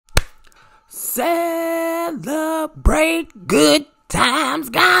Celebrate good times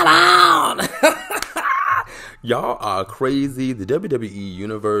got on. Y'all are crazy. The WWE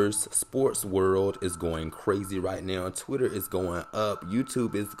Universe sports world is going crazy right now. Twitter is going up.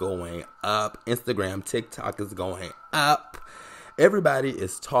 YouTube is going up. Instagram, TikTok is going up. Everybody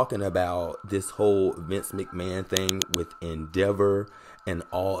is talking about this whole Vince McMahon thing with Endeavor and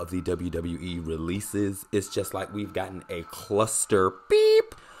all of the WWE releases. It's just like we've gotten a cluster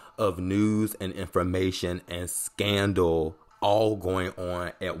beep of news and information and scandal all going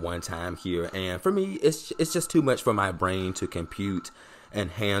on at one time here. And for me, it's just too much for my brain to compute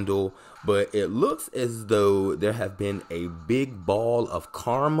and handle. But it looks as though there have been a big ball of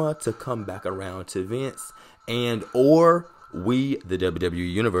karma to come back around to Vince, and or we, the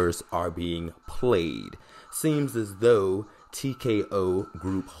WWE Universe, are being played. Seems as though TKO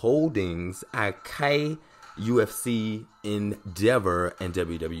Group Holdings, Tko UFC Endeavor, and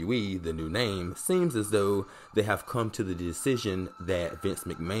WWE, the new name, seems as though they have come to the decision that Vince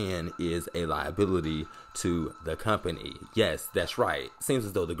McMahon is a liability to the company. Yes, that's right. Seems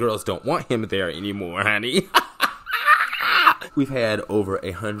as though the girls don't want him there anymore, honey. We've had over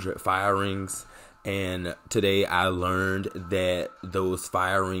 100 firings. And today I learned that those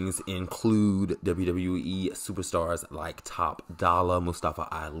firings include WWE superstars like Top Dollar, Mustafa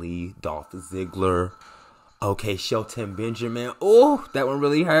Ali, Dolph Ziggler, okay, Shelton Benjamin. Oh, that one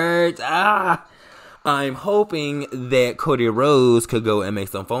really hurts. I'm hoping that Cody Rhodes could go and make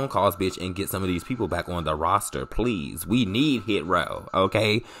some phone calls, bitch, and get some of these people back on the roster, please. We need Hit Row,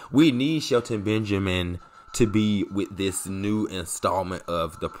 okay? We need Shelton Benjamin to be with this new installment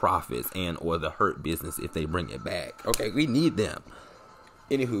of the Profits and or the Hurt Business if they bring it back. Okay, we need them.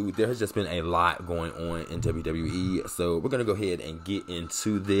 Anywho, there has just been a lot going on in WWE, so we're going to go ahead and get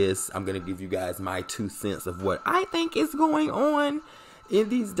into this. I'm going to give you guys my 2 cents of what I think is going on in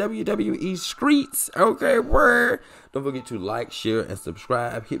these WWE streets. Okay, word. Don't forget to like, share, and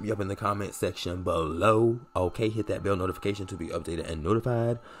subscribe. Hit me up in the comment section below. Okay, hit that bell notification to be updated and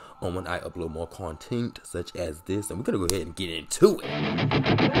notified on when I upload more content such as this. And we're going to go ahead and get into it.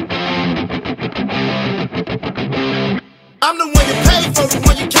 I'm the one you pay for, the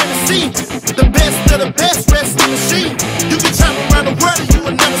one you came to see. The best of the best wrestling machine. You can travel around the world and you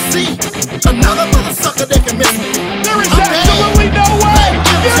will never see another mother sucker that can miss me. There is absolutely no way!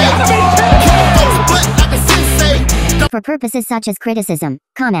 For purposes such as criticism,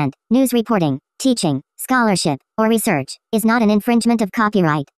 comment, news reporting, teaching, scholarship, or research, is not an infringement of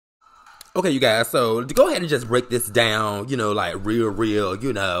copyright. Okay, you guys, so to go ahead and just break this down, you know, like real,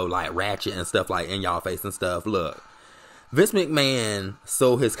 you know, like ratchet and stuff, like in y'all face and stuff. Look, Vince McMahon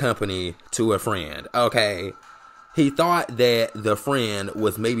sold his company to a friend, okay? He thought that the friend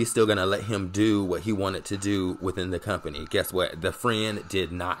was maybe still going to let him do what he wanted to do within the company. Guess what? The friend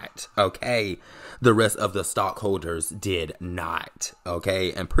did not, okay? The rest of the stockholders did not,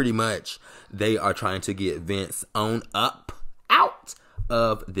 okay? And pretty much they are trying to get Vince on up, out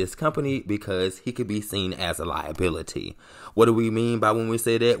of this company because he could be seen as a liability. What do we mean by when we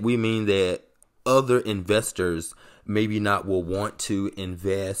say that? We mean that other investors maybe not will want to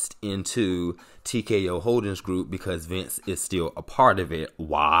invest into TKO Holdings Group because Vince is still a part of it.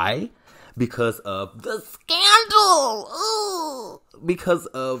 Why? Because of the scandal. Ooh. Because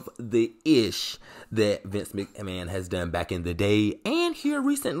of the ish that Vince McMahon has done back in the day and here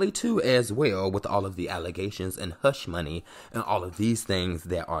recently too as well, with all of the allegations and hush money and all of these things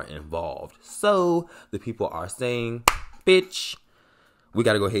that are involved. So the people are saying, bitch, we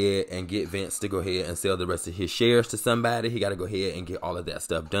got to go ahead and get Vince to go ahead and sell the rest of his shares to somebody. He got to go ahead and get all of that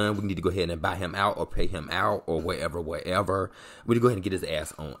stuff done. We need to go ahead and buy him out or pay him out or whatever. We need to go ahead and get his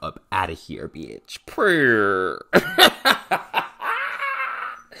ass on up out of here, bitch.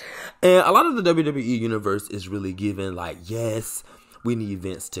 And a lot of the WWE Universe is really giving like, yes, we need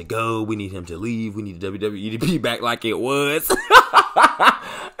Vince to go. We need him to leave. We need the WWE to be back like it was.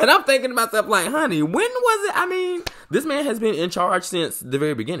 And I'm thinking to myself like, honey, when was it? I mean, this man has been in charge since the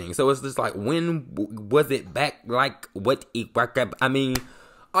very beginning. So it's just like, when was it back like what it worked up? I mean,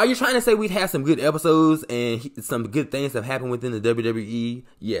 are you trying to say we'd had some good episodes and some good things have happened within the WWE?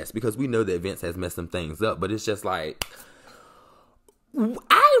 Yes, because we know that Vince has messed some things up. But it's just like,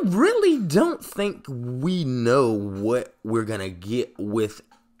 I really don't think we know what we're going to get without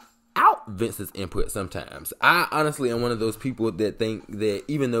Vince's input sometimes. I honestly am one of those people that think that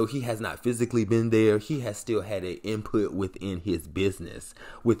even though he has not physically been there, he has still had an input within his business,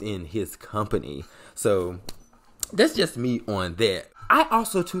 within his company. So that's just me on that. I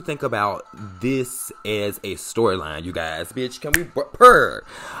also too think about this as a storyline, you guys. Bitch, can we purr?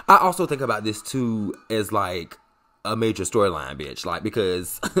 I also think about this too as like a major storyline, bitch. Like,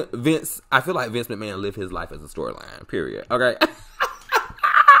 because I feel like Vince McMahon lived his life as a storyline, period. Okay?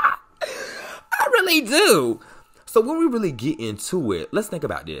 I really do. So when we really get into it, let's think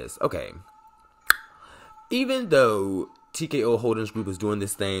about this. Okay. Even though TKO Holdings Group is doing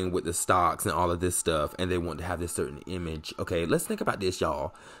this thing with the stocks and all of this stuff, and they want to have this certain image. Okay, let's think about this,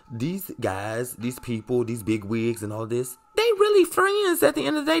 y'all. These guys, these people, these big wigs and all this, they really friends at the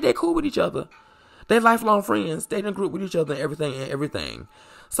end of the day. They're cool with each other. They're lifelong friends. They done group with each other and everything.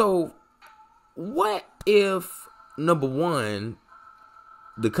 So, what if, number one,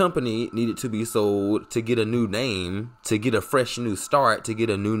 the company needed to be sold to get a new name, to get a fresh new start, to get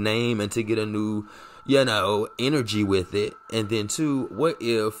a new name, and to get a new, energy with it. And then two, what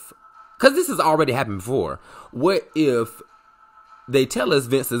if, because this has already happened before, what if they tell us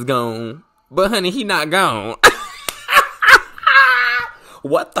Vince is gone, but honey, he not gone?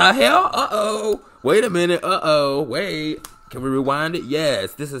 What the hell? Uh-oh. Wait a minute. Uh-oh. Wait. Can we rewind it?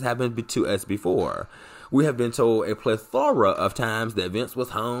 Yes, this has happened to us before. We have been told a plethora of times that Vince was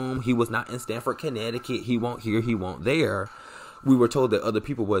home. He was not in Stamford, Connecticut. He won't here. He won't there. We were told that other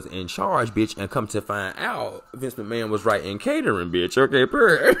people was in charge, bitch, and come to find out, Vince McMahon was right in catering, bitch. Okay,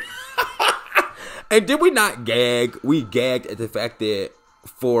 period. And did we not gag? We gagged at the fact that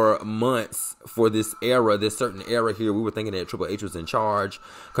for months, for this era, this certain era here, we were thinking that Triple H was in charge.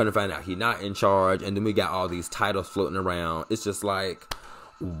 Come to find out he not in charge. And then we got all these titles floating around. It's just like,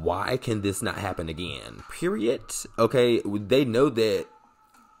 why can this not happen again? Period. Okay, they know that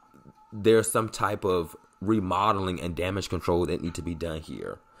there's some type of remodeling and damage control that need to be done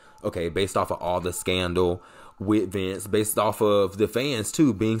here. Okay, based off of all the scandal with Vince, based off of the fans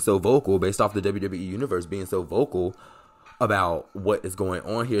too being so vocal, based off the WWE universe being so vocal about what is going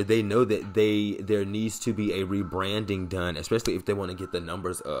on here. They know that there needs to be a rebranding done, especially if they want to get the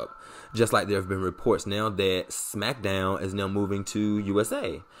numbers up. Just like there have been reports now that SmackDown is now moving to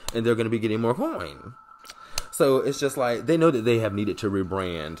USA and they're going to be getting more coin. So it's just like, they know that they have needed to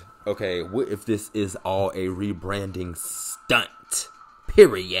rebrand. Okay, what if this is all a rebranding stunt?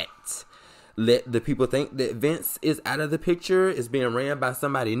 Period. Let the people think that Vince is out of the picture, is being ran by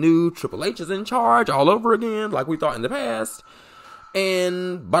somebody new. Triple H is in charge all over again, like we thought in the past.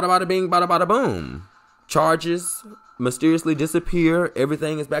 And bada bada bing, bada bada boom. Charges mysteriously disappear.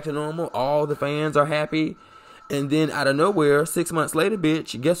 Everything is back to normal. All the fans are happy. And then out of nowhere, 6 months later,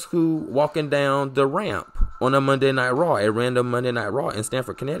 bitch, guess who walking down the ramp on a Monday Night Raw, a random Monday Night Raw in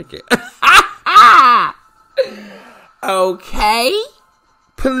Stamford, Connecticut? Okay.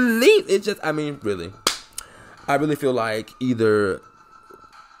 Please. It's just, I mean, really. I really feel like either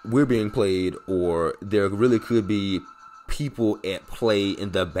we're being played or there really could be people at play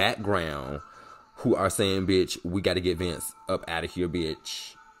in the background who are saying, bitch, we got to get Vince up out of here,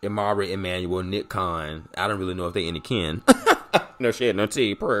 bitch. Amari, Emmanuel, Nick Khan. I don't really know if they any kin. No shit, no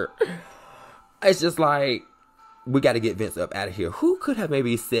tea. It's just like, we got to get Vince up out of here. Who could have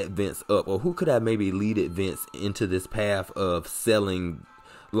maybe set Vince up, or who could have maybe leaded Vince into this path of selling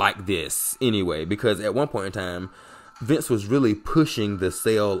like this anyway? Because at one point in time, Vince was really pushing the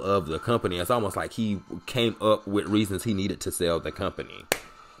sale of the company. It's almost like he came up with reasons he needed to sell the company.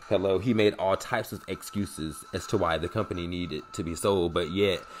 Hello, he made all types of excuses as to why the company needed to be sold, but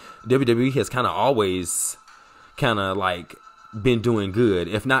yet WWE has kind of always like been doing good.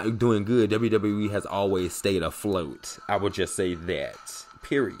 If not doing good, WWE has always stayed afloat. I would just say that,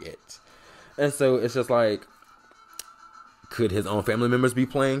 period. And so it's just like, could his own family members be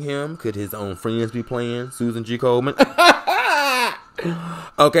playing him? Could his own friends be playing Susan G. Coleman?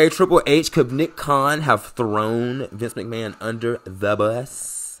 Okay, Triple H, could Nick Khan have thrown Vince McMahon under the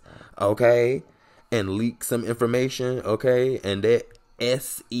bus? Okay, and leak some information, okay, and that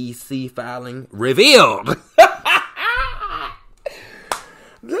SEC filing revealed.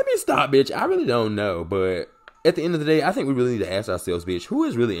 Let me stop, bitch. I really don't know, but at the end of the day, I think we really need to ask ourselves, bitch, who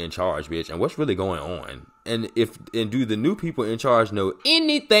is really in charge, bitch, and what's really going on? And do the new people in charge know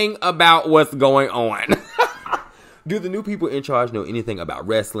anything about what's going on? Do the new people in charge know anything about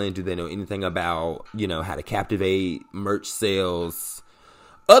wrestling? Do they know anything about, how to captivate, merch sales?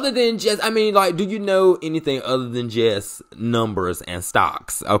 Other than just, do you know anything other than just numbers and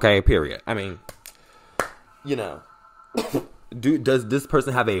stocks? Okay, period. Does this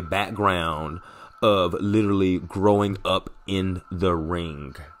person have a background of literally growing up in the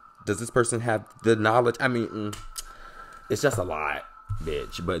ring? Does this person have the knowledge? It's just a lot,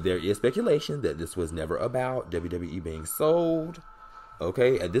 bitch. But there is speculation that this was never about WWE being sold.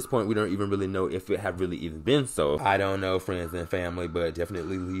 Okay, at this point, we don't even really know if it have really even been so. I don't know, friends and family, but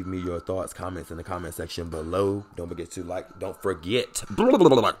definitely leave me your thoughts, comments in the comment section below. Don't forget to like,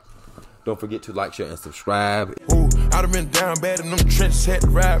 share, and subscribe. I'd have been down bad in them trenches, had to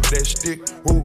ride with that stick. Ooh.